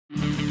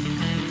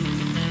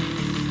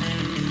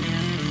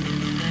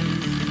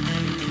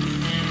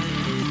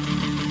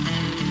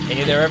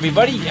Hey there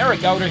everybody,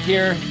 Eric Outer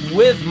here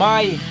with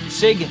my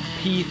SIG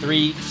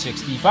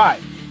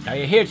P365. Now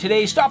you're here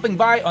today stopping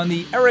by on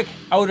the Eric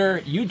Outer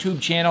YouTube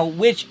channel,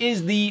 which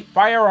is the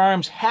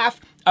firearms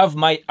half of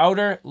my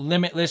Outer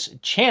Limitless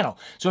channel.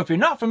 So if you're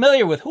not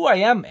familiar with who I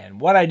am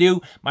and what I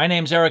do, my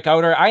name's Eric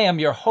Outer. I am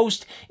your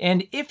host,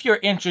 and if you're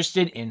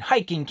interested in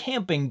hiking,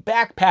 camping,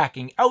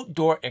 backpacking,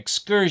 outdoor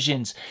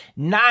excursions,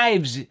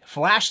 knives,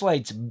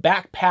 flashlights,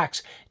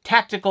 backpacks,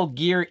 tactical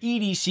gear,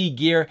 EDC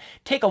gear,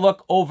 take a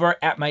look over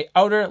at my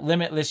Outer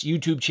Limitless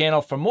YouTube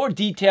channel for more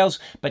details.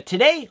 But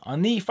today,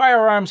 on the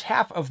firearms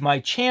half of my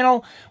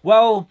channel,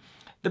 well,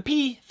 the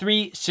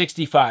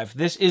P365.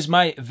 This is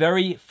my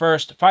very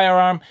first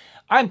firearm.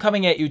 I'm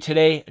coming at you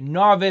today,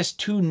 novice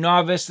to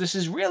novice. This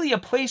is really a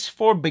place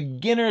for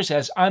beginners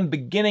as I'm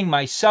beginning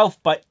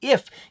myself, but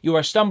if you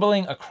are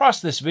stumbling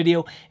across this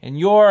video and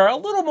you're a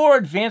little more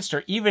advanced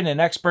or even an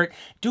expert,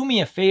 do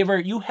me a favor.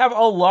 You have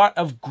a lot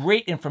of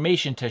great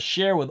information to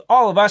share with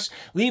all of us.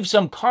 Leave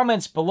some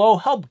comments below,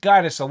 help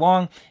guide us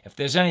along. If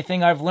there's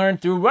anything I've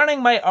learned through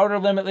running my Outer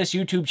Limitless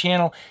YouTube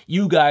channel,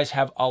 you guys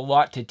have a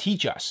lot to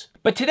teach us.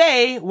 But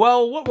today,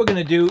 well, what we're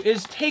gonna do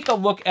is take a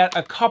look at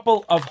a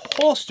couple of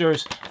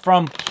holsters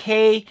from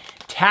K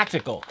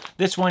Tactical.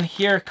 This one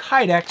here,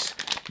 Kydex,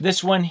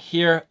 this one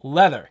here,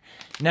 leather.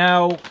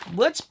 Now,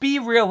 let's be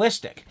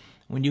realistic.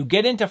 When you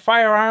get into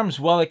firearms,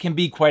 well, it can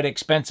be quite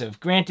expensive.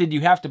 Granted, you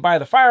have to buy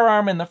the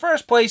firearm in the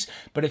first place,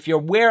 but if you're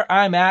where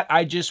I'm at,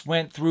 I just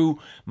went through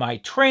my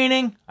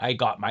training, I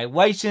got my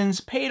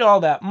license, paid all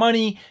that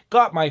money,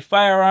 got my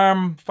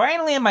firearm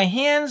finally in my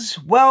hands.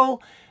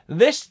 Well,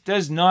 this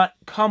does not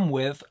come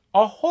with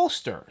a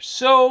holster.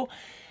 So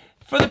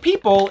for the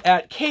people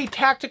at K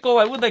Tactical,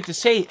 I would like to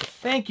say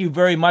thank you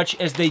very much,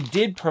 as they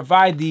did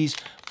provide these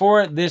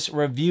for this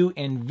review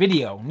and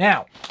video.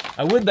 Now,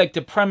 I would like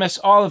to premise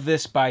all of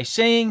this by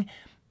saying,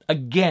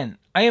 again,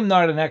 I am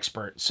not an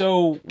expert.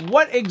 So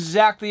what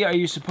exactly are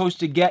you supposed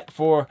to get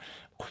for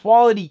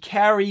quality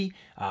carry,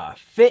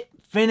 fit,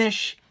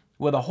 finish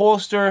with a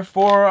holster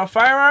for a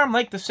firearm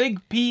like the SIG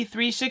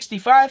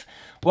P365?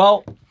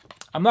 Well,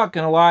 I'm not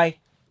gonna lie,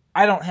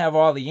 I don't have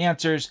all the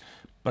answers,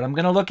 but I'm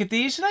gonna look at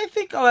these and I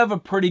think I'll have a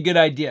pretty good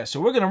idea.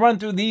 So we're gonna run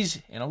through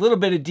these in a little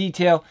bit of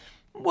detail.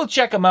 We'll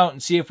check them out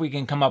and see if we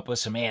can come up with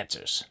some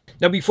answers.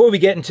 Now, before we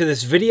get into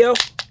this video,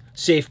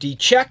 safety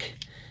check,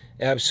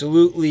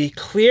 absolutely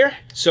clear.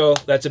 So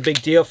that's a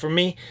big deal for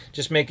me,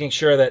 just making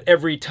sure that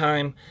every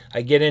time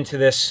I get into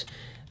this,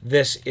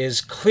 this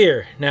is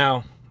clear.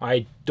 Now,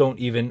 I don't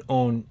even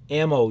own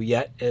ammo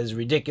yet, as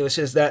ridiculous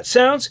as that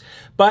sounds,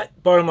 but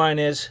bottom line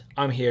is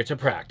I'm here to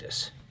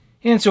practice.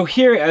 And so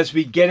here, as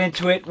we get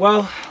into it,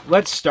 well,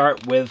 let's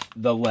start with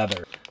the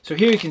leather. So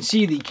here you can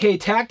see the K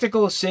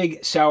Tactical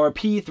SIG Sauer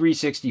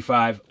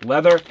P365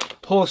 leather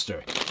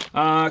holster.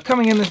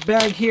 Coming in this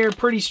bag here,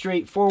 pretty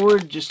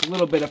straightforward, just a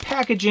little bit of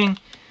packaging.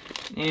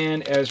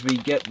 And as we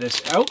get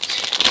this out,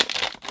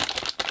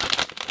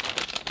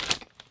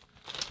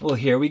 well,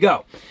 here we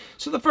go.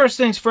 So the first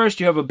things first,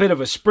 you have a bit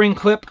of a spring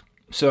clip,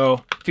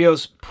 so it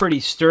feels pretty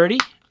sturdy,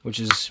 which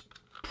is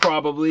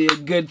probably a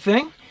good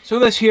thing. So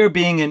this here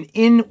being an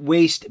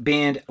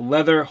in-waistband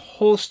leather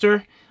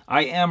holster,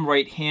 I am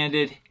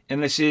right-handed,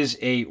 and this is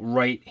a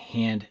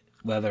right-hand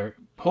leather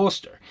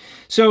holster.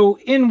 So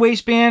in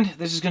waistband,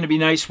 this is going to be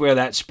nice where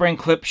that spring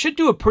clip should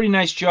do a pretty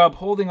nice job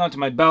holding onto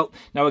my belt.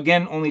 Now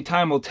again, only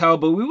time will tell,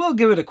 but we will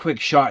give it a quick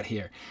shot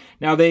here.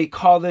 Now they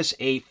call this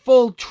a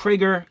full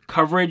trigger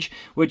coverage,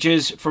 which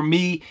is, for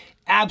me,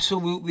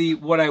 absolutely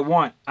what I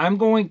want. I'm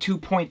going to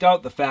point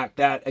out the fact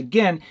that,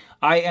 again,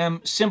 I am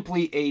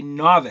simply a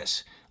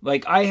novice.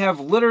 Like, I have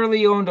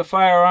literally owned a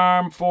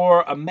firearm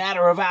for a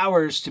matter of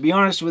hours, to be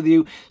honest with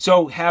you.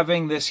 So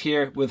having this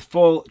here with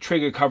full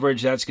trigger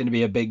coverage, that's going to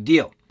be a big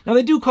deal. Now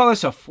they do call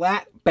this a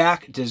flat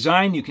back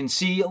design. You can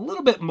see a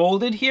little bit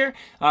molded here,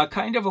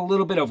 kind of a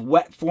little bit of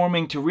wet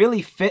forming to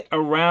really fit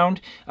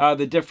around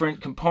the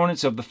different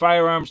components of the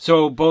firearm.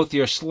 So both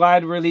your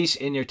slide release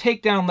and your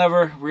takedown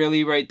lever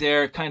really right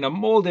there kind of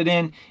molded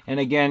in. And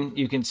again,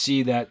 you can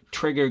see that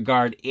trigger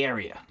guard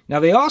area. Now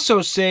they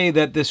also say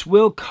that this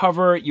will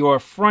cover your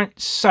front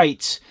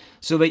sights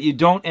so that you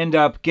don't end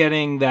up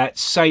getting that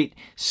sight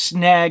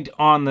snagged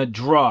on the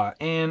draw.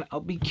 And I'll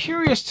be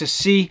curious to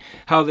see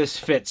how this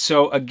fits.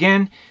 So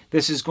again,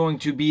 this is going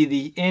to be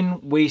the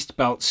in-waist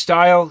belt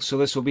style. So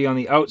this will be on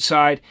the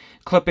outside,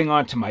 clipping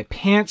onto my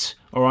pants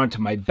or onto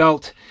my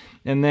belt.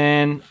 And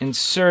then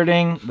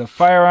inserting the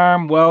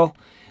firearm, well,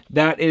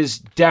 that is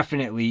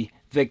definitely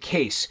the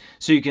case.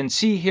 So you can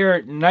see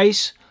here,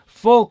 nice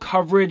full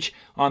coverage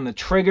on the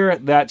trigger.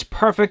 That's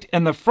perfect.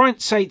 And the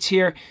front sights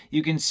here,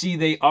 you can see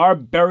they are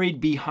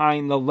buried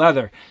behind the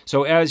leather.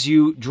 So as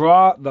you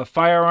draw the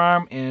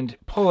firearm and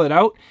pull it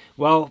out,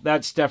 well,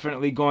 that's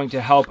definitely going to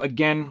help,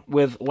 again,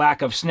 with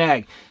lack of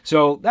snag.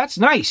 So that's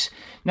nice.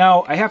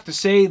 Now, I have to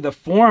say the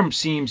form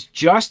seems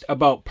just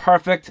about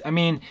perfect. I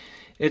mean,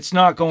 it's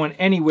not going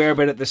anywhere,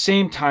 but at the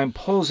same time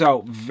pulls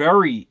out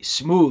very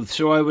smooth.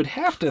 So I would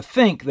have to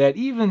think that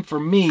even for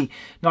me,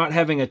 not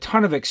having a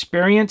ton of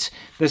experience,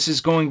 this is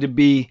going to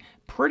be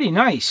pretty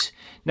nice.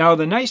 Now,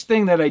 the nice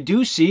thing that I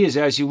do see is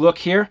as you look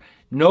here,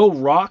 no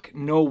rock,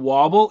 no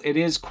wobble. It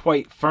is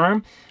quite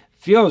firm.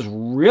 Feels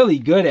really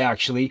good,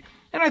 actually.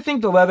 And I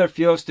think the leather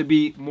feels to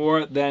be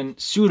more than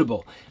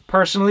suitable.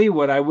 Personally,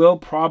 what I will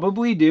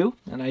probably do,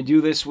 and I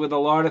do this with a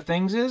lot of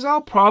things, is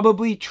I'll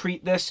probably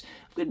treat this.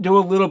 I'm going to do a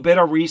little bit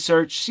of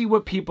research, see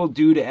what people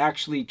do to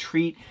actually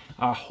treat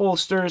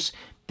holsters.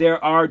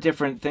 There are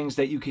different things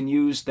that you can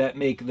use that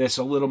make this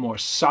a little more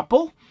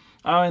supple.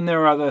 And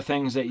there are other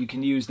things that you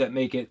can use that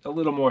make it a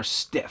little more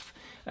stiff.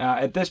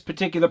 At this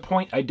particular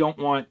point, I don't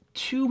want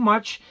too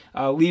much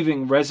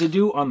leaving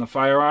residue on the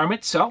firearm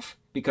itself,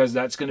 because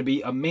that's going to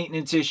be a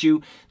maintenance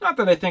issue. Not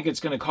that I think it's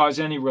going to cause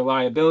any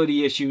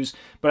reliability issues,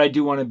 but I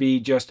do want to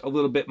be just a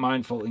little bit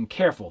mindful and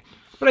careful.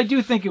 But I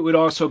do think it would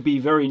also be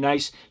very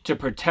nice to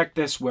protect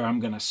this where I'm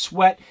going to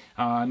sweat.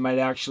 I might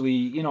actually,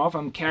 you know, if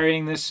I'm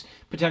carrying this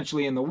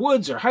potentially in the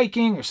woods or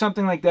hiking or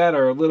something like that,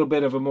 or a little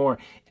bit of a more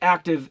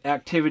active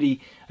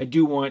activity, I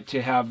do want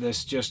to have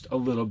this just a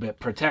little bit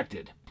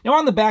protected. Now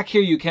on the back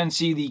here, you can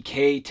see the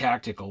K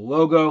Tactical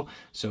logo,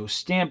 so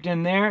stamped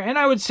in there, and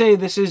I would say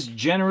this is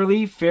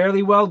generally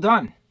fairly well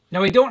done.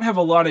 Now I don't have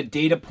a lot of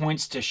data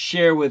points to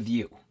share with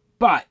you,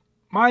 but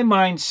my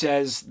mind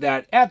says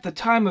that at the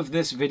time of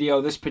this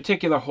video, this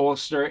particular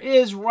holster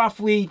is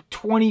roughly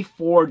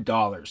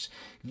 $24.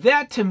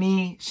 That to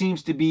me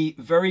seems to be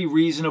very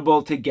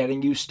reasonable to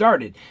getting you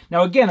started.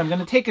 Now again, I'm going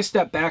to take a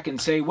step back and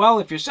say, well,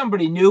 if you're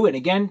somebody new, and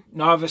again,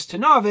 novice to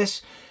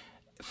novice,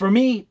 for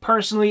me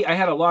personally, I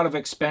had a lot of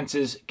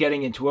expenses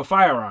getting into a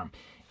firearm.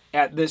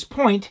 At this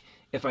point,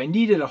 if I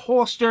needed a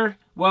holster,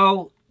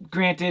 well,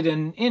 granted,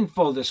 and in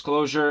full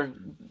disclosure,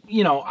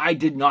 you know, I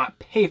did not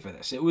pay for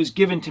this. It was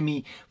given to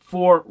me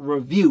for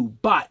review,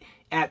 but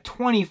at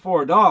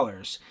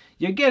 $24,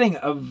 you're getting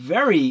a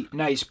very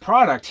nice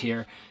product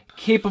here,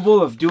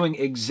 capable of doing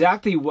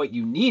exactly what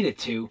you need it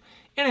to,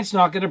 and it's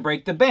not going to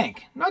break the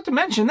bank. Not to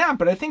mention that,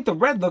 but I think the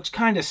red looks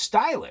kind of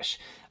stylish.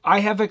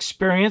 I have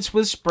experience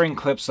with spring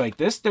clips like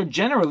this. They're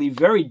generally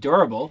very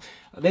durable.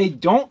 They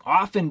don't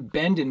often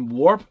bend and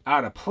warp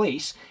out of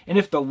place, and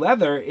if the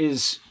leather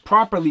is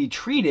properly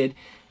treated,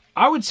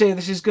 I would say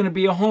this is going to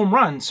be a home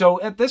run.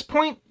 So at this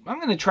point, I'm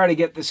going to try to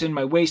get this in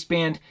my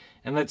waistband,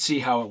 and let's see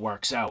how it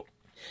works out.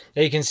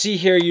 Now you can see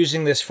here,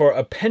 using this for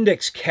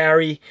appendix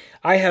carry,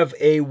 I have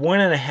a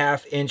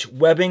 1.5 inch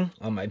webbing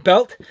on my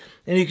belt,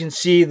 and you can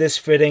see this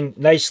fitting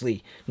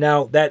nicely.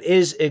 Now that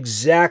is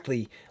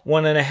exactly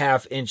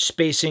 1.5 inch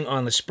spacing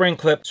on the spring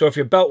clip, so if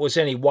your belt was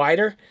any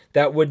wider,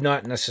 that would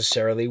not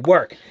necessarily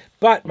work.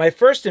 But my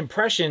first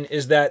impression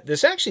is that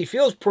this actually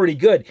feels pretty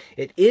good.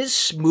 It is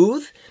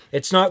smooth.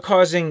 It's not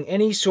causing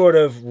any sort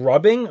of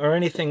rubbing or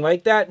anything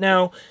like that.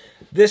 Now,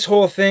 this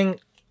whole thing,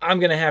 I'm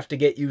going to have to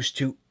get used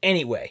to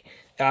anyway.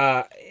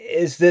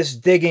 Is this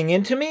digging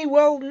into me?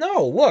 Well,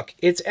 no. Look,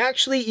 it's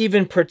actually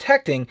even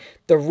protecting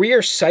the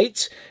rear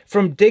sights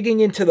from digging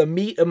into the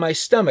meat of my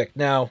stomach.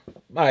 Now,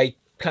 I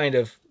kind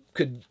of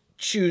could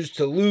choose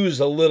to lose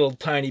a little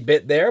tiny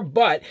bit there,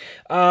 but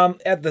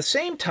at the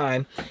same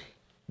time,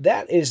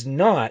 that is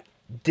not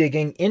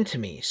digging into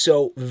me.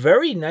 So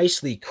very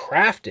nicely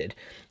crafted.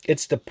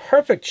 It's the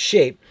perfect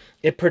shape.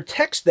 It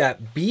protects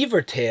that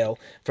beaver tail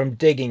from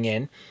digging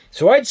in.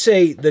 So I'd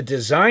say the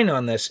design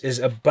on this is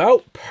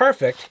about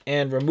perfect,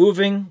 and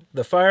removing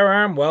the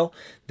firearm, well,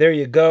 there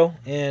you go,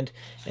 and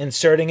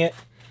inserting it,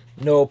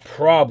 no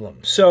problem.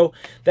 So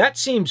that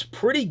seems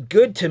pretty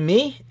good to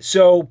me.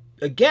 So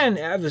again,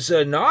 as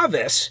a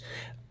novice,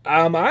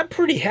 I'm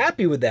pretty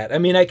happy with that. I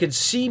mean, I could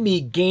see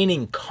me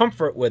gaining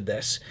comfort with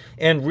this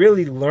and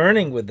really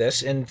learning with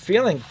this and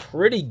feeling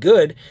pretty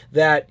good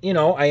that, you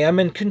know, I am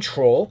in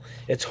control.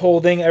 It's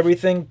holding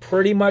everything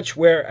pretty much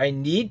where I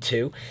need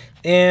to.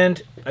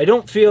 And I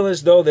don't feel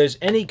as though there's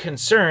any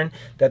concern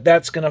that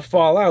that's going to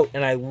fall out.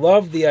 And I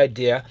love the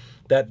idea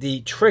that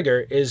the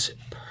trigger is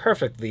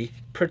perfectly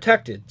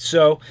protected.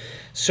 So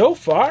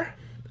far,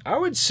 I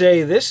would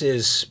say this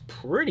is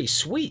pretty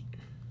sweet.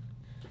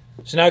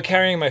 So now,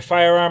 carrying my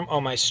firearm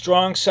on my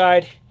strong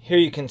side, here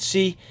you can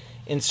see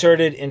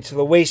inserted into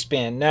the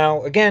waistband.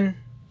 Now again,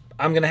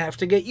 I'm going to have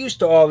to get used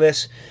to all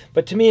this,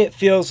 but to me it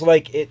feels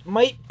like it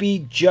might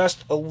be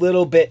just a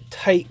little bit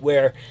tight,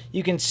 where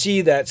you can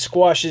see that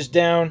squashes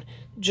down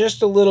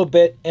just a little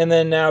bit, and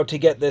then now to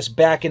get this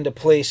back into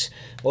place,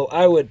 well,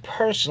 I would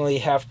personally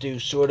have to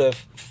sort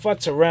of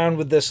futz around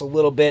with this a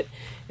little bit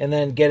and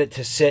then get it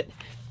to sit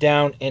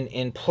down and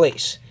in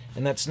place.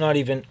 And that's not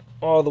even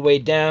all the way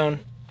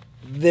down.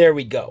 There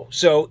we go.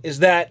 So is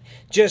that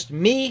just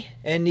me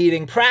and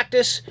needing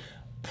practice?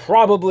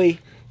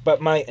 Probably,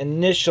 but my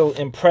initial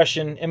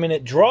impression, I mean,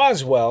 it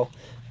draws well,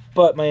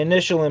 but my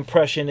initial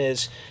impression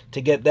is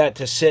to get that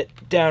to sit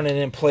down and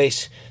in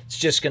place, it's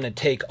just going to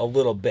take a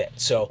little bit.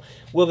 So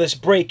will this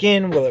break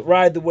in? Will it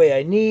ride the way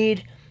I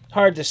need?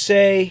 Hard to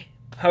say.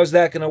 How's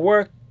that going to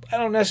work? I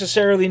don't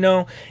necessarily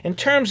know. In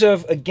terms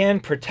of, again,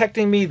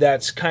 protecting me,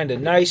 that's kind of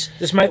nice.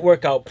 This might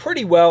work out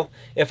pretty well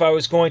if I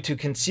was going to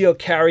conceal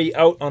carry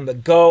out on the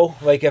go,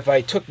 like if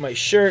I took my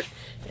shirt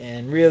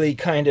and really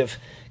kind of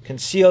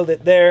concealed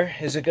it there.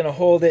 Is it going to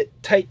hold it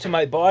tight to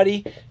my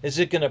body? Is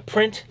it going to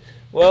print?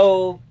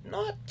 Well,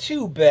 not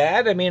too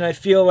bad. I mean, I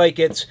feel like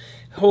it's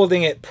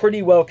holding it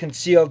pretty well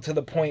concealed to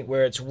the point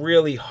where it's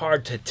really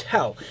hard to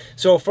tell.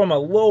 So from a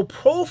low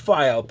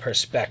profile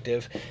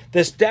perspective,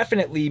 this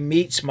definitely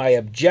meets my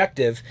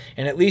objective,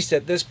 and at least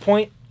at this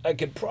point, I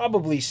could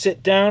probably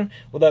sit down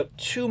without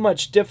too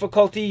much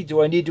difficulty.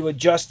 Do I need to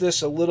adjust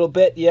this a little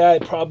bit? Yeah, I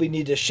probably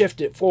need to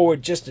shift it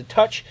forward just a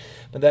touch,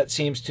 but that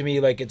seems to me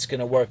like it's going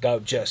to work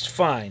out just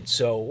fine.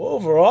 So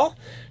overall,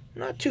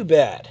 not too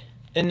bad.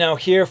 And now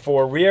here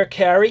for rear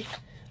carry,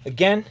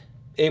 again,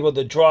 able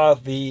to draw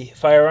the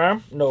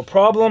firearm, no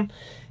problem.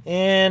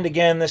 And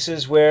again, this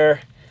is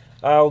where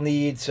I'll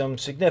need some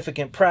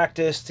significant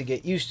practice to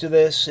get used to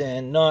this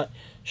and not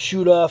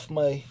shoot off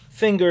my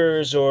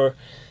fingers or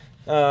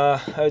I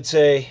would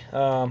say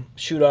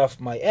shoot off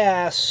my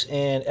ass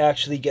and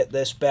actually get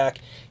this back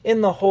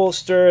in the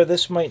holster.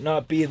 This might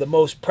not be the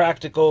most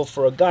practical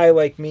for a guy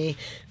like me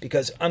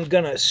because I'm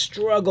gonna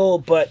struggle,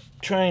 but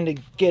trying to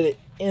get it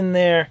in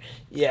there,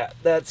 yeah,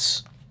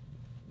 that's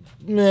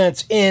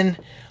in.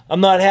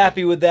 I'm not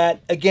happy with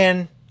that.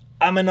 Again,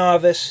 I'm a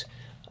novice,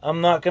 I'm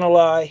not gonna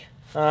lie,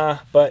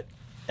 but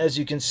as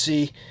you can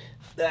see,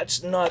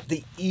 that's not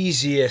the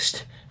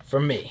easiest for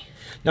me.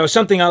 Now,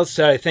 something else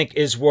that I think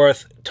is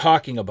worth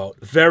talking about,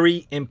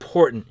 very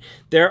important,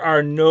 there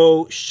are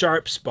no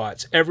sharp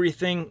spots.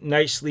 Everything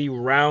nicely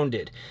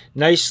rounded,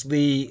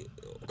 nicely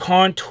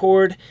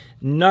contoured,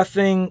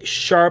 nothing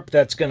sharp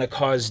that's going to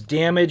cause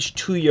damage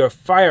to your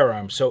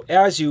firearm. So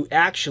as you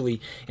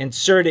actually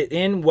insert it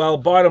in, well,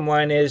 bottom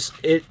line is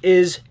it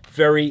is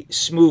very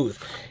smooth.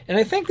 And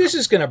I think this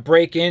is going to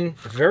break in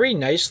very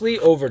nicely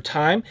over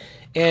time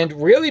and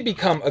really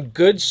become a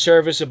good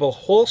serviceable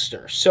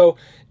holster. So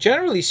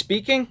generally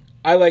speaking,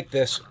 I like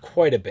this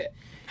quite a bit.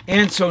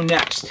 And so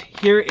next,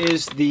 here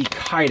is the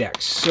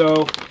Kydex.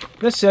 So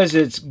this says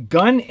it's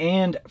gun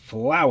and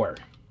flower,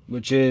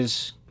 which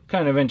is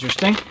kind of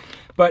interesting.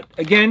 But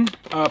again,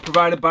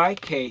 provided by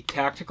K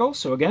Tactical.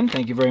 So again,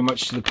 thank you very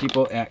much to the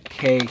people at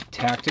K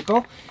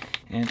Tactical.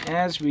 And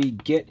as we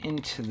get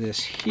into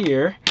this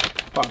here,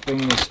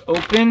 popping this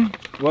open,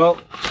 well,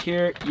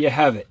 here you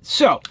have it.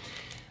 So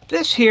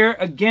this here,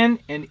 again,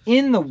 an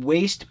in the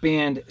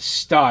waistband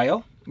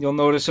style. You'll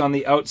notice on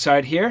the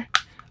outside here,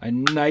 a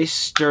nice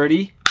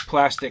sturdy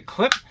plastic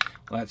clip.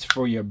 That's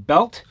for your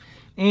belt.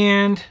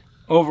 And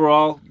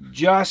overall,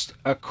 just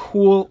a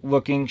cool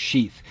looking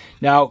sheath.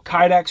 Now,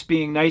 Kydex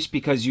being nice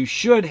because you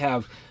should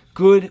have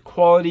good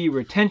quality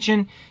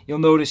retention. You'll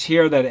notice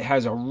here that it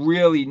has a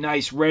really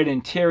nice red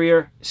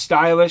interior,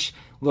 stylish,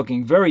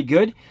 looking very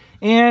good.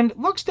 And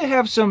looks to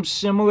have some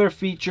similar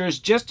features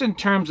just in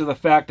terms of the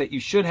fact that you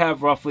should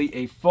have roughly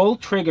a full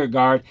trigger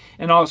guard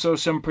and also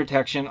some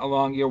protection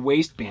along your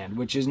waistband,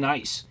 which is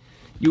nice.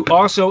 You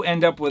also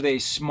end up with a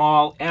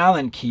small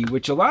Allen key,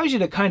 which allows you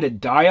to kind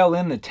of dial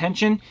in the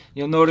tension.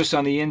 You'll notice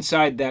on the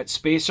inside that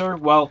spacer,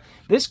 well,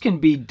 this can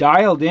be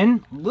dialed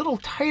in a little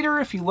tighter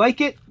if you like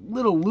it, a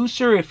little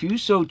looser if you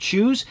so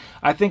choose.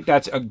 I think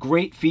that's a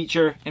great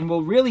feature and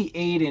will really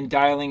aid in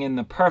dialing in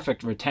the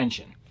perfect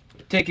retention.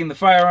 Taking the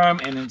firearm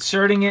and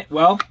inserting it,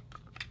 well,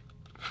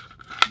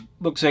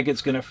 looks like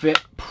it's going to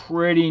fit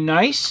pretty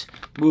nice.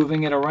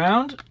 Moving it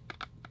around,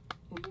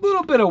 a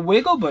little bit of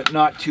wiggle, but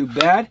not too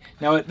bad.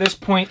 Now at this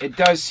point, it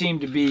does seem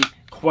to be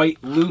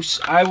quite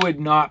loose. I would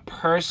not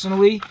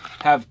personally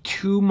have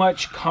too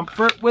much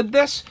comfort with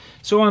this.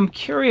 So I'm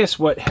curious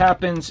what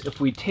happens if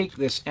we take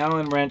this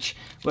Allen wrench.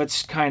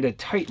 Let's kind of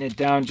tighten it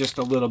down just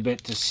a little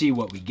bit to see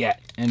what we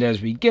get. And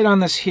as we get on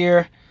this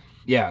here,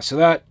 yeah, so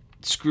that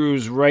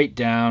screws right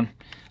down.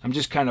 I'm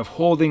just kind of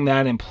holding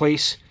that in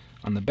place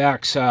on the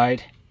back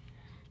side.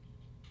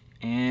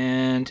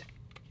 And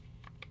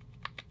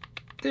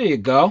there you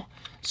go.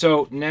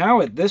 So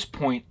now at this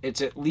point, it's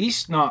at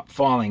least not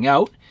falling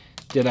out.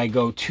 Did I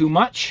go too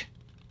much?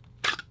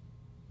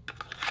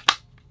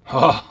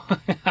 Oh,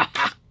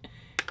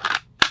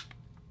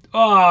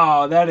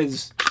 oh, that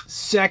is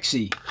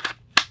sexy.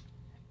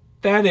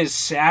 That is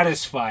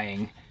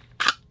satisfying.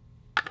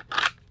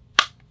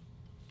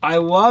 I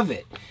love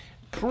it.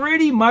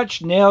 Pretty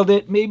much nailed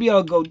it. Maybe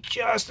I'll go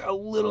just a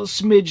little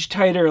smidge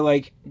tighter,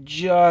 like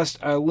just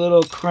a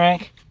little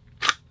crank.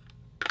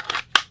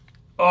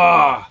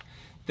 Oh,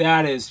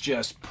 that is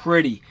just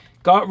pretty.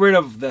 Got rid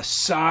of the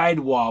side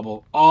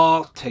wobble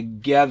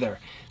altogether.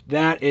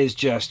 That is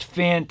just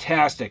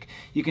fantastic.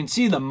 You can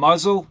see the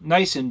muzzle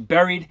nice and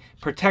buried,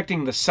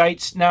 protecting the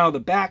sights. Now the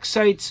back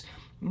sights,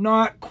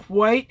 not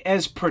quite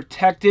as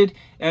protected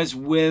as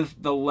with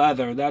the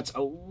leather. That's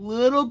a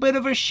little bit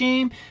of a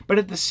shame, but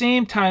at the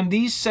same time,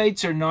 these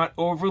sights are not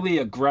overly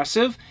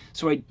aggressive,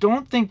 so I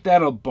don't think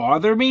that'll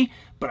bother me,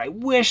 but I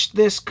wish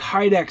this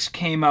Kydex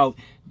came out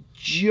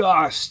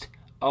just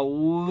a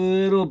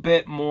little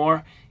bit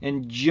more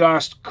and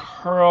just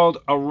curled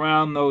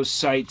around those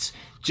sights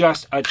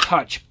just a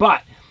touch,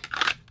 but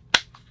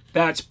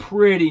that's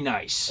pretty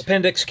nice.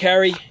 Appendix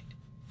carry.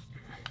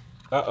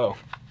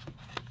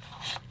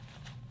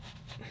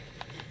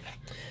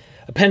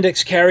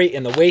 appendix carry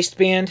in the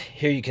waistband.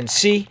 Here you can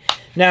see.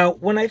 Now,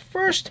 when I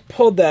first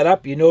pulled that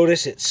up, you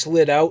notice it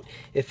slid out.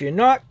 If you're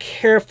not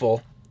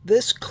careful,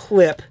 this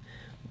clip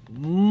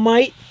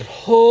might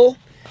pull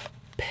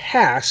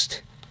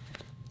past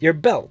your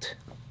belt.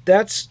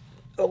 That's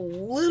a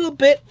little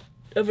bit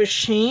of a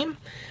shame.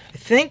 I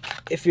think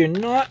if you're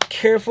not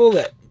careful,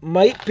 that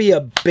might be a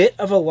bit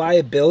of a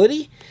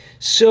liability.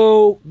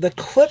 So the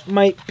clip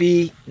might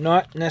be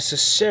not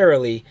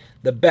necessarily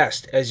the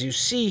best. As you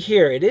see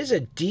here, it is a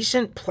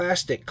decent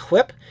plastic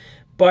clip,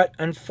 but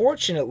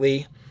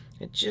unfortunately,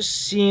 it just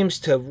seems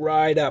to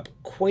ride up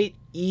quite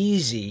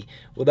easy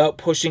without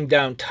pushing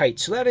down tight.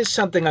 So that is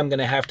something I'm going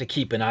to have to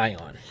keep an eye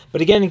on.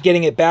 But again,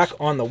 getting it back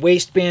on the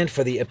waistband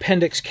for the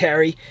appendix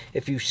carry,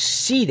 if you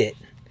seat it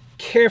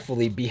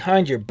carefully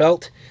behind your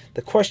belt,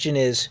 the question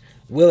is,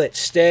 will it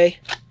stay?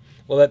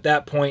 Well, at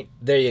that point,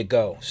 there you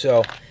go.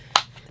 So,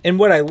 and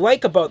what I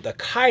like about the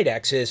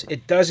Kydex is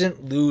it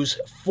doesn't lose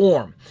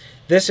form.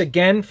 This,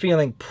 again,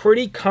 feeling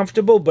pretty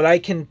comfortable, but I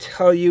can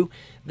tell you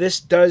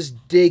this does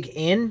dig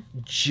in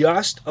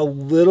just a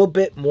little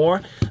bit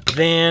more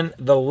than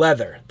the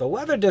leather. The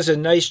leather does a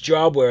nice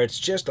job where it's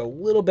just a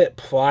little bit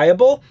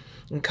pliable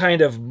and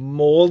kind of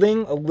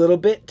molding a little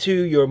bit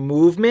to your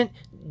movement,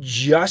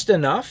 just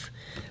enough.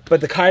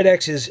 But the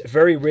Kydex is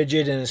very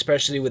rigid, and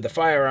especially with the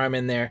firearm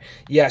in there,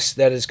 yes,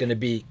 that is going to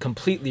be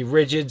completely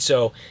rigid.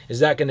 So is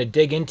that going to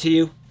dig into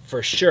you?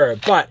 For sure.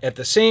 But at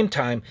the same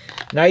time,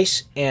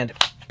 nice and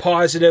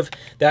positive.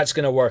 That's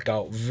going to work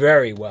out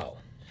very well.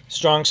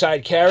 Strong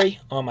side carry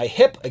on my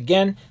hip.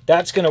 Again,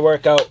 that's going to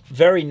work out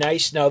very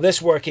nice. Now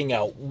this working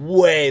out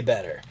way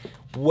better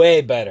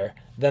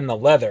than the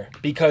leather,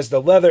 because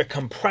the leather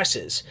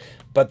compresses,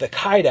 but the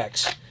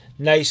Kydex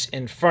nice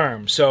and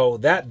firm. So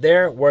that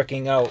there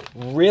working out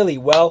really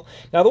well.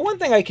 Now the one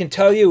thing I can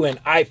tell you,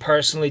 and I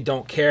personally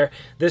don't care,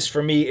 this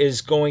for me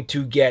is going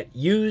to get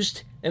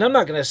used, and I'm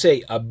not going to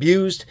say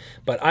abused,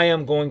 but I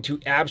am going to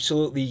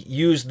absolutely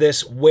use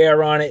this,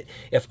 wear on it.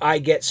 If I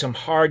get some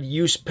hard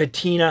use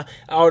patina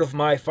out of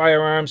my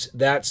firearms,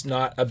 that's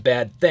not a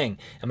bad thing.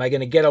 Am I going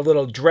to get a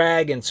little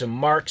drag and some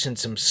marks and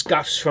some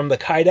scuffs from the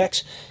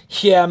Kydex?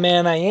 Yeah,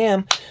 man, I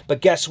am.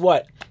 But guess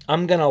what?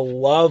 I'm going to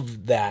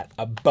love that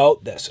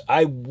about this.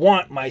 I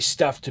want my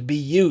stuff to be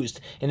used.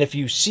 And if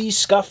you see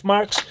scuff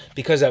marks,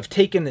 because I've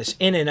taken this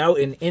in and out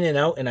and in and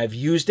out, and I've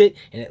used it,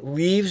 and it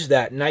leaves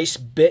that nice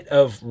bit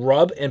of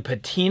rub and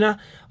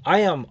patina, I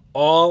am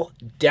all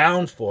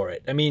down for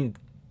it. I mean,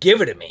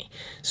 give it to me.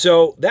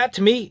 So that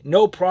to me,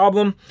 no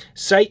problem.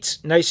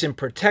 Sight's nice and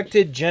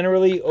protected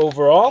generally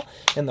overall.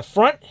 In the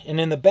front and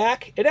in the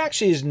back, it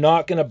actually is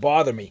not going to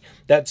bother me.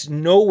 That's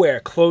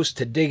nowhere close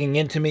to digging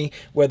into me,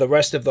 where the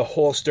rest of the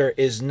holster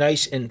is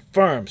nice and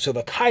firm. So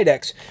the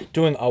Kydex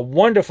doing a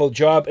wonderful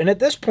job. And at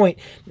this point,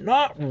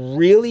 not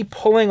really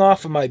pulling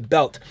off of my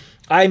belt.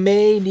 I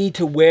may need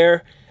to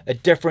wear a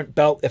different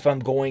belt if I'm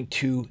going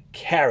to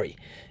carry.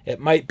 It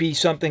might be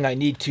something I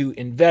need to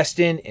invest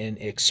in and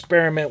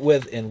experiment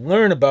with and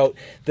learn about.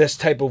 This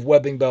type of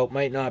webbing belt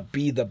might not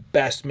be the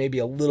best, maybe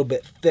a little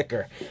bit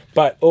thicker.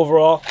 But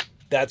overall,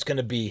 that's going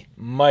to be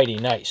mighty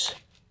nice.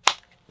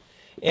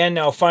 And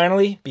now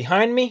finally,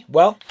 behind me,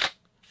 well,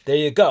 there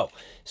you go.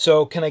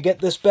 So can I get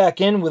this back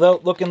in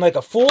without looking like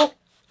a fool?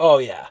 Oh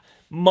yeah,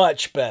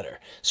 much better.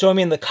 So I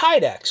mean, the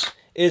Kydex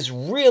is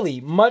really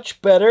much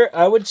better,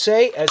 I would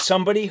say, as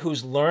somebody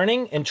who's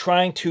learning and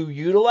trying to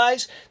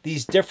utilize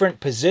these different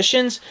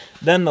positions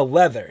than the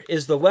leather.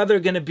 Is the leather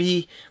going to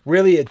be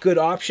really a good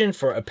option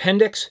for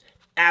appendix?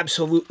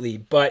 Absolutely.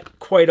 But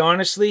quite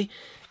honestly,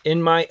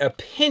 in my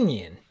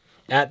opinion,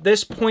 at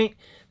this point,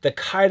 the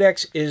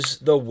Kydex is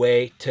the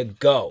way to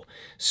go.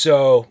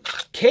 So,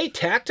 K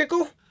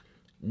Tactical,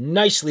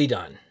 nicely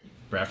done.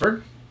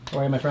 Bradford. How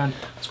are you, my friend?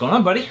 What's going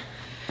on, buddy?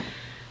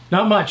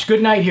 Not much.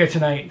 Good night here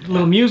tonight. A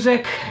little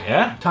music.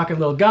 Yeah. Talking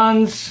little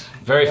guns.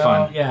 Very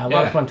fun. Yeah, a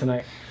lot of fun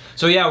tonight.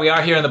 So yeah, we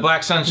are here in the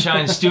Black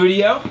Sunshine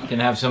studio. Can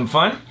have some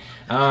fun.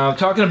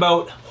 Talking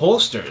about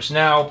holsters.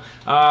 Now,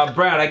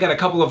 Brad, I got a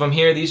couple of them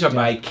here. These are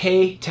by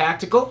K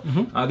Tactical.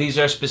 These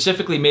are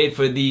specifically made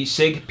for the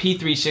SIG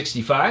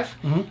P365,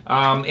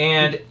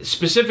 and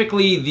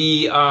specifically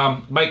the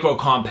Micro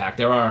Compact.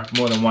 There are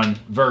more than one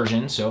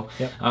version. So,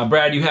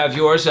 Brad, you have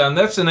yours.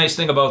 That's the nice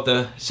thing about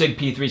the SIG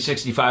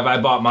P365. I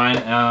bought mine,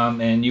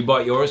 and you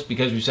bought yours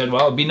because we said,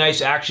 well, it'd be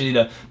nice actually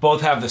to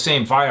both have the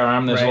same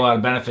firearm. There's a lot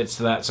of benefits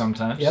to that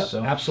sometimes. Yep,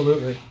 so.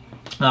 Absolutely.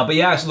 But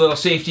yeah, it's a little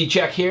safety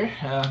check here.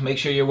 Make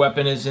sure your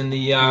weapon is in the...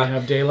 we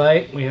have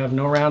daylight. We have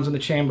no rounds in the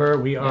chamber.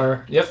 We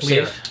are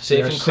clear.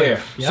 Safe and clear.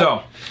 Yep.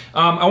 So,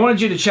 I wanted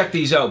you to check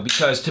these out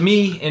because to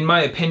me, in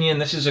my opinion,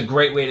 this is a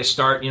great way to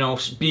start. You know,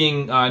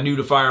 being new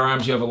to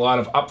firearms, you have a lot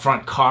of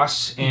upfront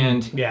costs.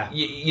 And,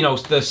 you know,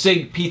 the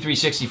SIG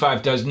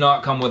P365 does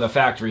not come with a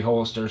factory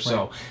holster.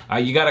 So,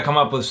 you got to come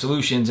up with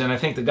solutions. And I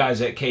think the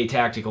guys at K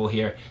Tactical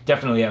here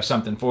definitely have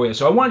something for you.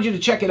 So, I wanted you to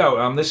check it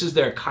out. This is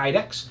their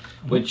Kydex,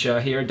 which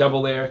here,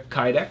 double layer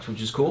Kydex,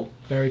 which is cool.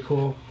 Very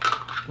cool.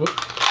 Whoop.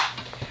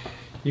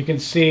 You can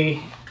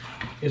see,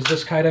 is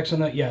this Kydex on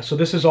that? Yeah, so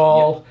this is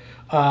all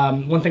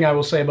One thing I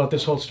will say about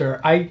this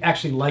holster, I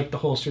actually like the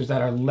holsters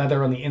that are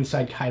leather on the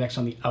inside, Kydex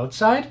on the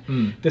outside.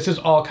 This is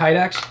all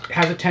Kydex. It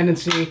has a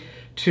tendency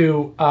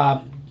to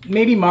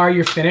maybe mar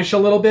your finish a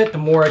little bit the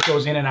more it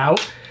goes in and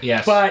out.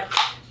 Yes. But,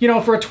 you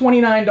know, for a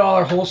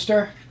 $29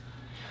 holster,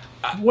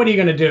 what are you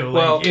going to do?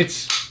 Well, like,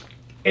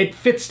 it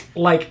fits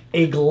like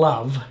a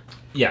glove.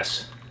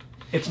 Yes.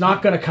 It's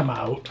not going to come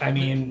out. I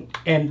mean,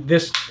 and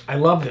this, I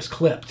love this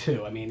clip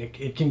too. I mean,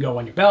 it can go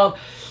on your belt.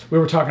 We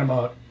were talking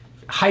about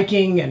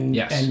hiking and,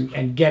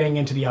 and getting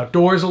into the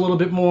outdoors a little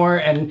bit more,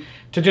 and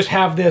to just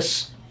have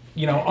this,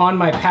 you know, on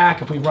my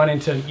pack if we run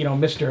into, you know,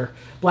 Mr.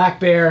 Black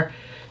Bear,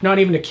 not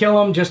even to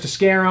kill him, just to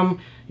scare him,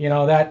 you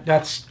know,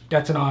 that's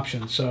an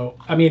option. So,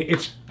 I mean,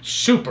 it's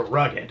super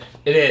rugged.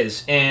 It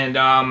is. And,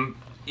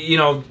 you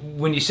know,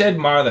 when you said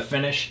mar the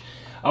finish,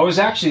 I was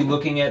actually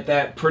looking at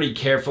that pretty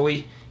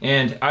carefully.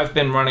 And I've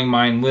been running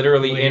mine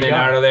literally in and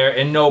out of there,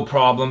 and no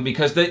problem,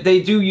 because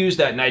they do use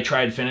that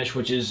nitride finish,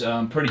 which is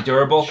pretty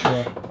durable.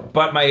 Sure.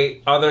 But my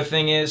other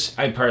thing is,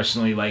 I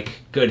personally like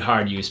good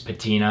hard use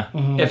patina.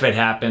 If it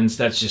happens,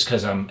 that's just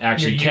because I'm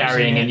actually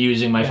carrying and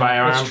using my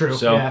firearm. That's true.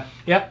 So, yeah.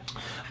 Yep.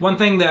 One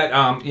thing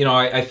that you know,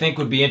 I think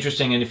would be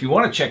interesting, and if you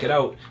want to check it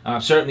out,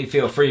 certainly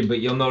feel free, but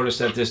you'll notice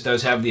that this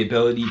does have the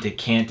ability to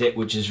cant it,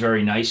 which is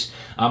very nice.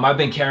 I've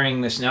been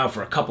carrying this now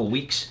for a couple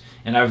weeks,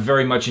 and I've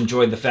very much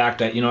enjoyed the fact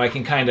that, you know, I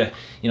can kind of,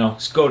 you know,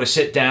 go to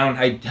sit down.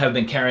 I have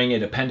been carrying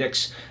it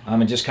appendix,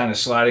 and just kind of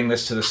sliding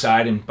this to the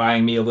side and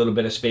buying me a little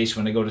bit of space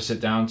when I go to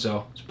sit down.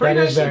 So it's pretty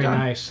nice. That is very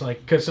nice,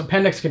 like, because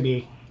appendix can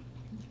be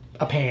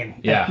a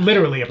pain. Yeah.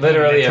 Literally a pain.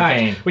 Literally a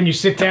pain. When you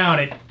sit down,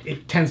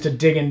 it tends to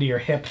dig into your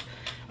hip.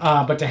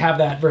 But to have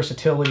that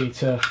versatility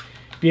to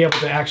be able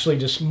to actually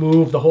just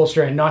move the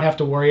holster and not have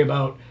to worry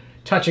about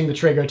touching the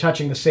trigger,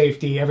 touching the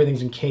safety,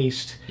 everything's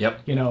encased.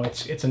 Yep. You know,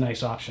 it's a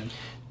nice option.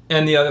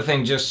 And the other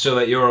thing, just so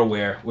that you're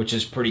aware, which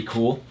is pretty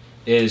cool,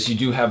 is you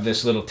do have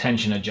this little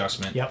tension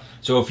adjustment. Yep.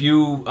 So if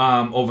you,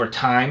 over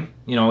time,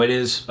 you know, it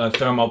is a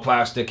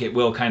thermoplastic, it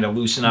will kind of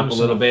loosen up a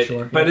little bit,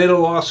 sure, but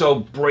it'll also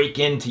break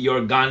into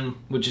your gun,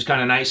 which is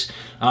kind of nice.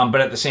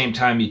 But at the same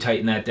time, you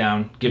tighten that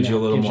down, gives you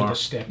a little more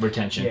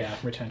retention. Yeah,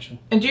 retention.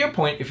 And to your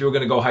point, if you were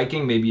going to go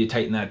hiking, maybe you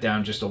tighten that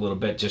down just a little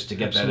bit, just to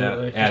get that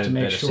added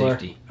bit of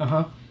safety.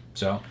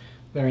 So.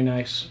 Very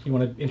nice. You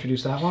want to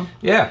introduce that one?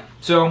 Yeah.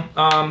 So,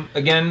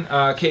 again,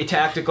 K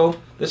Tactical.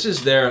 This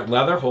is their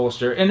leather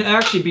holster. And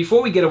actually,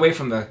 before we get away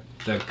from the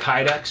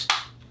Kydex,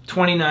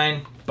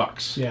 $29.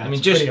 Yeah, I mean,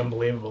 it's just pretty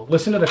unbelievable.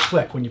 Listen to the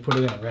click when you put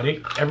it in.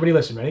 Ready? Everybody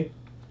listen. Ready?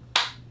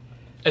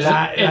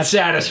 It's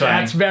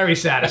satisfying. That's very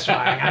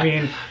satisfying. I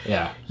mean,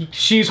 yeah,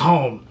 she's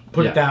home.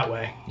 Put it that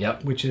way.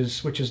 Yep. Which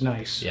is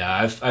nice.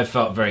 Yeah, I've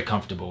felt very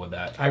comfortable with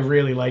that. I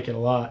really like it a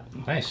lot.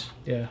 Nice.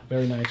 Yeah,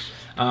 very nice.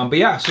 But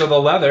yeah, so the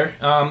leather,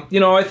 you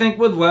know, I think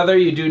with leather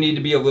you do need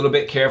to be a little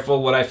bit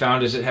careful. What I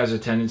found is it has a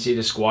tendency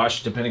to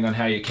squash depending on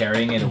how you're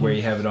carrying it and where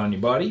you have it on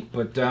your body.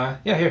 But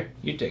yeah, here,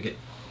 you take it.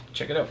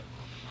 Check it out.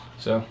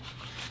 So,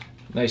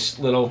 nice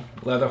little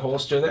leather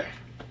holster there.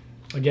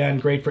 Again,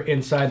 great for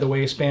inside the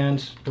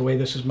waistband. The way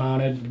this is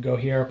mounted, go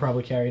here,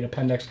 probably carry an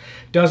appendix.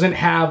 Doesn't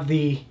have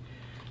the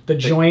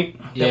joint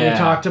that we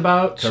talked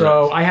about. Correct.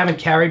 So I haven't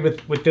carried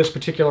with this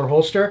particular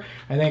holster.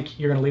 I think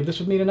you're going to leave this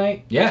with me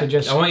tonight. Yeah,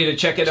 I want you to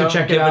check it out.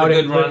 Check it out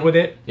and live with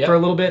it for a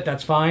little bit.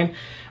 That's fine.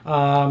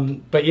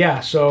 But yeah,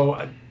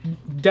 so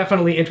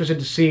definitely interested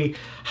to see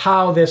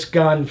how this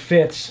gun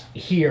fits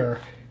here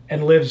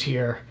and lives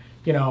here,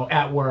 you know,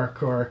 at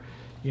work or,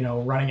 you know,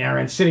 running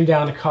errands, sitting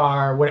down in the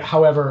car,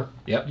 however,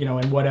 you know,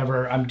 and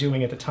whatever I'm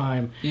doing at the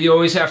time. You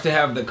always have to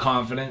have the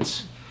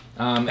confidence.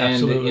 And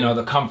you know,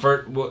 the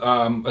comfort,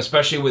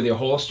 especially with your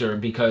holster,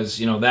 because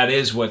you know that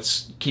is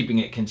what's keeping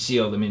it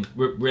concealed. I mean,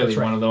 really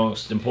one of the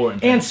most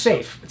important things. And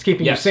safe. It's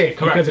keeping you safe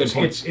because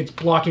it's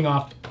blocking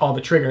off all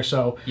the trigger.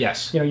 So you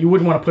know, you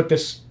wouldn't want to put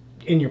this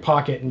in your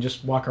pocket and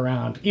just walk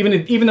around.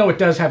 Even though it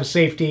does have a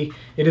safety,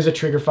 it is a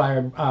trigger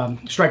fired,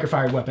 striker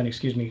fired weapon.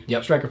 Excuse me.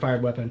 Yep. Striker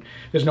fired weapon.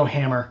 There's no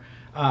hammer,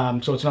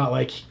 so it's not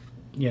like,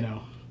 you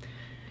know.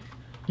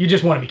 You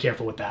just want to be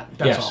careful with that.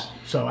 That's all.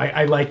 So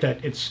I like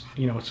that it's,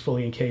 you know, it's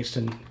fully encased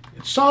and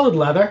it's solid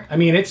leather. I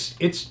mean, it's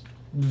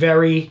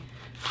very,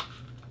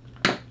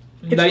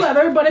 it's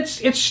leather, but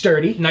it's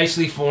sturdy.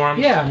 Nicely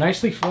formed. Yeah,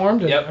 nicely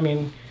formed. And, I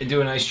mean, they do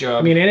a nice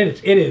job. I mean,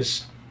 it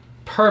is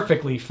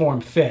perfectly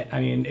form fit. I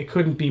mean, it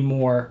couldn't be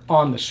more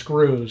on the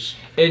screws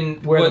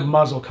and where the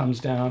muzzle comes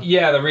down.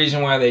 Yeah, the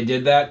reason why they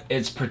did that,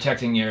 it's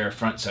protecting your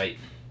front sight.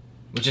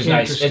 Which is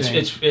nice.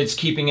 It's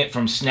keeping it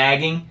from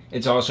snagging.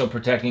 It's also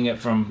protecting it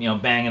from, you know,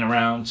 banging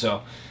around.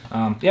 So,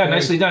 yeah,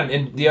 nicely done.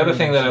 And the other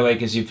thing that I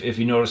like is if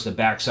you notice the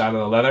back side of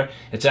the leather,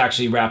 it's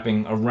actually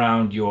wrapping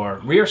around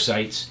your rear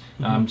sights,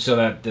 so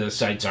that the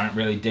sights aren't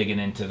really digging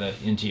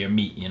into your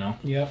meat. You know.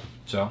 Yep.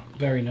 So.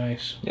 Very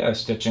nice. Yeah, the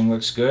stitching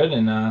looks good,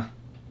 and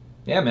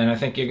yeah, man, I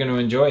think you're going to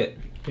enjoy it.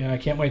 Yeah, I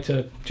can't wait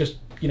to just,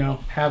 you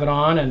know, have it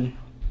on and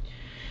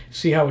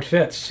see how it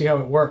fits, see how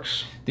it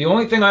works. The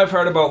only thing I've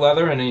heard about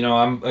leather, and you know,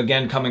 I'm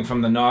again coming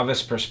from the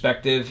novice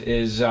perspective,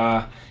 is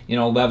you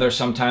know, leather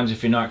sometimes,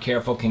 if you're not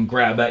careful, can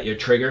grab at your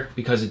trigger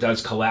because it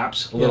does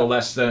collapse a little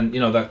less than,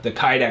 you know, the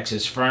Kydex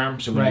is firm,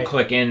 so when you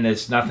click in,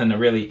 there's nothing to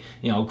really,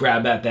 you know,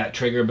 grab at that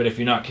trigger. But if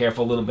you're not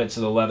careful, little bits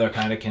of the leather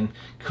kind of can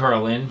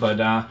curl in, but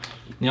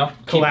you know,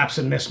 collapse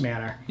in this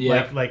manner,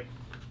 like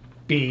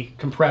be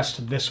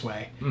compressed this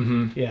way.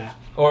 Yeah,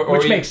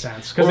 which makes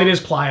sense because it is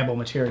pliable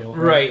material,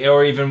 right?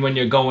 Or even when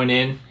you're going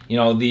in, you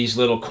know, these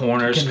little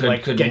corners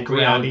could get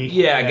grabby.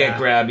 Get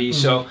grabby.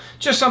 So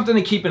just something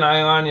to keep an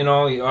eye on. You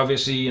know,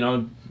 obviously, you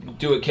know,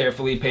 do it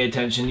carefully, pay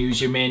attention, use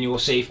your manual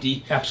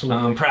safety,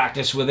 absolutely,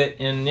 practice with it,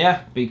 and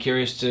yeah, be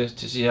curious to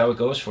see how it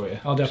goes for you.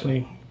 I'll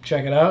definitely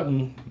check it out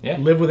and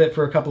live with it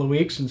for a couple of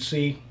weeks and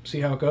see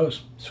how it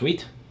goes.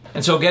 Sweet.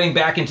 And so getting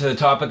back into the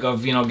topic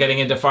of, you know, getting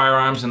into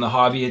firearms and the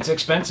hobby, it's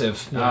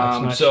expensive.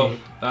 Yeah, it's not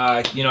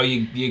cheap. You know,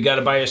 you got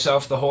to buy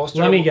yourself the holster.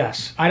 Let me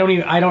guess. I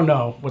don't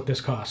know what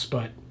this costs,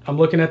 but I'm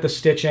looking at the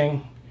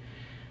stitching.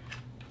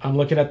 I'm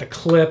looking at the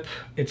clip.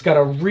 It's got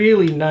a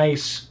really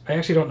nice, I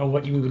actually don't know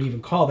what you would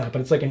even call that,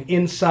 but it's like an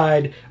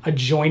inside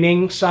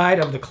adjoining side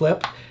of the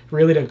clip,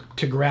 really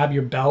to grab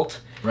your belt.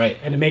 Right.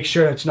 And to make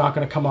sure it's not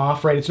going to come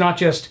off, right? It's not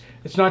just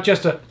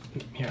a,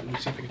 here, let me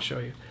see if I can show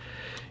you.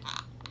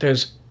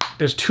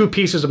 There's two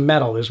pieces of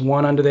metal. There's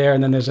one under there,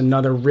 and then there's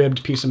another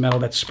ribbed piece of metal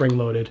that's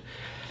spring-loaded.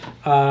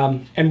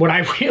 And what I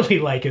really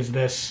like is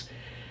this.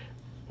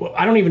 Well,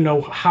 I don't even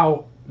know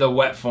how. The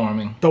wet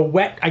forming.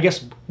 I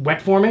guess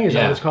wet forming, is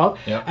that what it's called?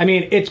 Yeah. I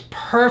mean, it's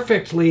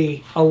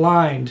perfectly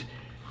aligned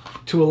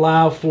to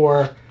allow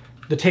for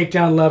the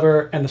takedown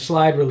lever and the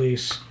slide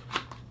release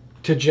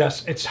to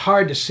just, it's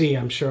hard to see,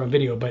 I'm sure, on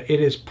video, but it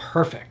is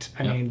perfect.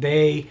 I mean,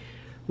 they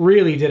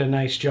really did a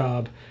nice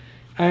job.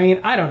 I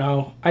mean, I don't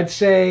know. I'd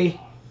say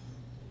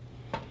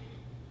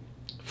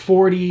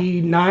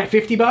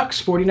 50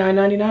 bucks,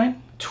 $49.99,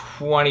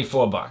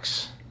 24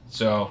 bucks.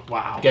 So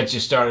wow, gets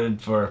you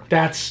started for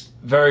that's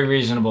very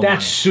reasonable. That's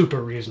money.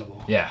 super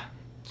reasonable. Yeah.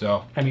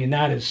 So I mean,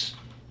 that is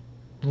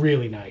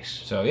really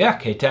nice. So yeah,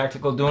 K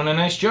Tactical doing a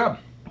nice job.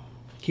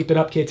 Keep it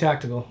up, K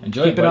Tactical.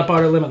 Enjoy. Keep it up,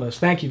 Outer Limitless.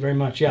 Thank you very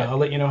much. Yeah, I'll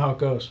let you know how it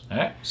goes. All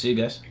right. See you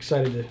guys.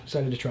 Excited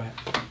to try it.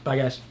 Bye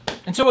guys.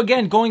 And so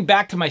again, going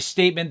back to my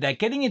statement that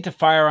getting into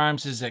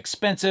firearms is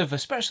expensive,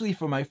 especially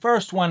for my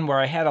first one where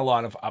I had a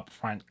lot of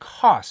upfront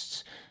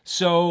costs.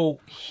 So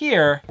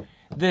here,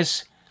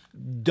 this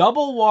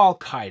double wall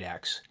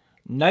Kydex,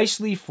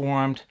 nicely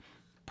formed,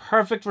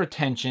 perfect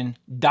retention,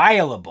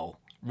 dialable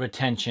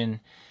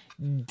retention,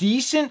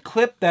 decent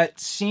clip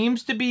that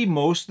seems to be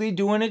mostly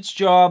doing its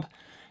job,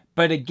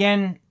 but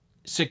again,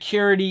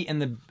 security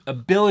and the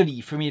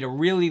ability for me to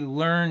really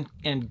learn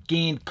and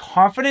gain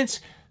confidence,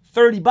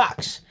 30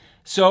 bucks.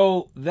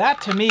 So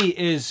that to me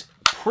is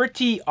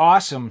pretty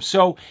awesome.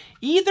 So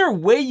either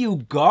way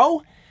you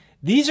go,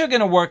 these are going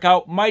to work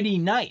out mighty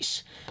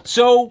nice.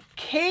 So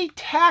K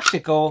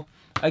Tactical,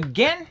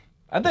 again,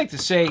 I'd like to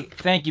say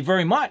thank you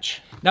very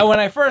much. Now, when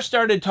I first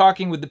started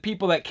talking with the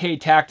people at K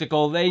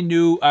Tactical, they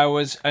knew I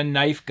was a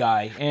knife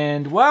guy.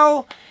 And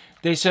well,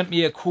 they sent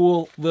me a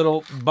cool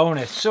little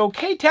bonus. So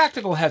K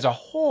Tactical has a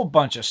whole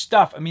bunch of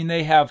stuff. I mean,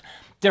 they have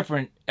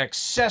different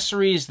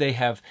accessories, they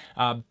have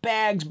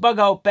bags, bug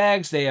out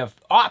bags, they have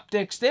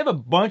optics, they have a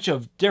bunch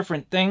of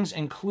different things,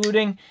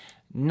 including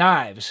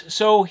knives.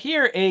 So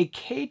here, a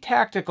K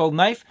Tactical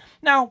knife,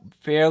 now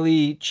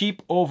fairly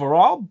cheap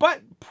overall,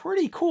 but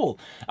pretty cool.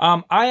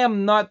 I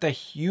am not the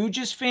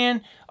hugest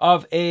fan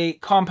of a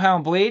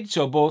compound blade,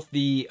 so both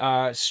the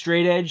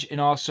straight edge and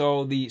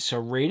also the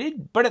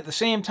serrated, but at the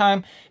same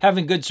time,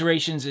 having good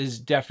serrations is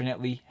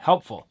definitely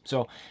helpful.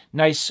 So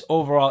nice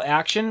overall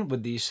action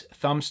with these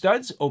thumb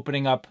studs,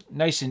 opening up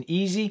nice and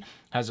easy,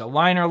 has a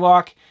liner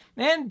lock,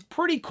 and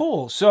pretty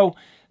cool. So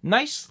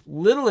nice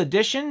little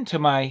addition to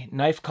my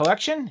knife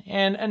collection,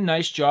 and a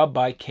nice job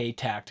by K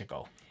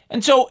Tactical.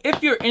 And so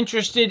if you're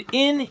interested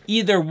in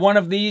either one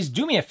of these,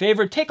 do me a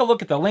favor, take a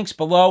look at the links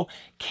below.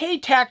 K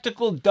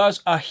Tactical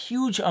does a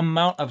huge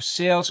amount of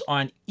sales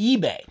on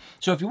eBay.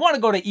 So if you want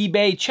to go to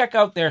eBay, check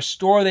out their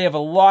store. They have a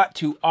lot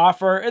to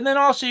offer. And then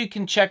also you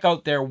can check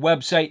out their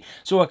website.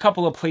 So a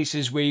couple of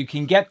places where you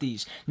can get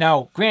these.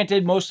 Now,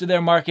 granted, most of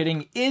their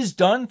marketing is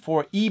done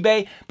for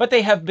eBay, but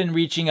they have been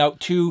reaching out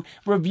to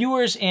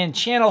reviewers and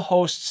channel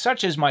hosts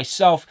such as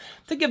myself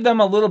to give them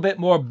a little bit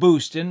more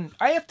boost. And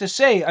I have to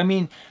say, I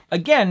mean,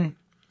 again,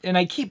 and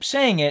I keep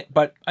saying it,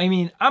 but I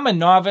mean, I'm a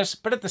novice,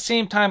 but at the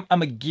same time,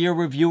 I'm a gear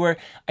reviewer.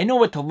 I know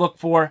what to look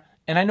for,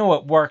 and I know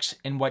what works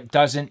and what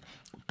doesn't.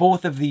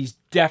 Both of these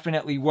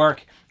definitely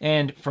work.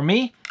 And for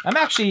me, I'm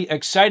actually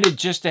excited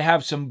just to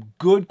have some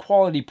good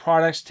quality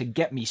products to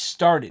get me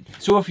started.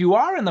 So if you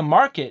are in the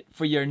market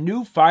for your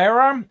new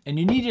firearm and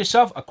you need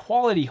yourself a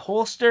quality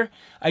holster,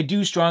 I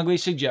do strongly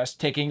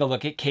suggest taking a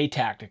look at K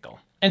Tactical.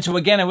 And so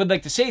again, I would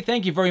like to say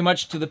thank you very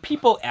much to the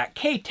people at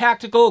K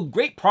Tactical.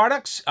 Great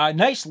products,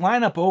 nice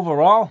lineup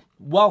overall,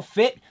 well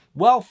fit,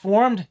 well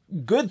formed,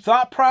 good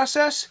thought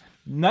process,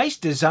 nice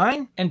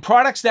design, and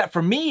products that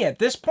for me at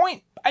this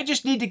point, I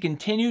just need to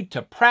continue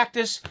to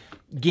practice,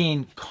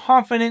 gain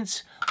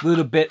confidence, a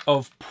little bit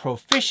of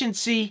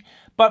proficiency,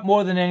 but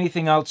more than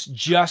anything else,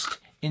 just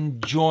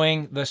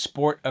enjoying the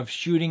sport of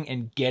shooting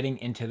and getting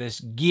into this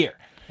gear.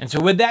 And so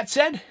with that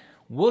said,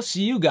 we'll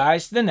see you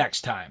guys the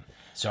next time.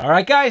 So all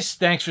right guys,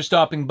 thanks for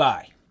stopping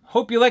by.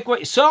 Hope you like what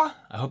you saw.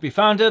 I hope you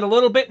found it a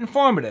little bit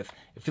informative.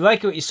 If you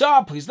like what you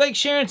saw, please like,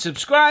 share, and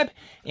subscribe.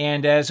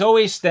 And as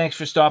always, thanks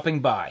for stopping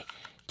by.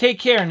 Take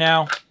care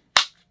now.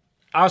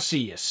 I'll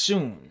see you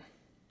soon.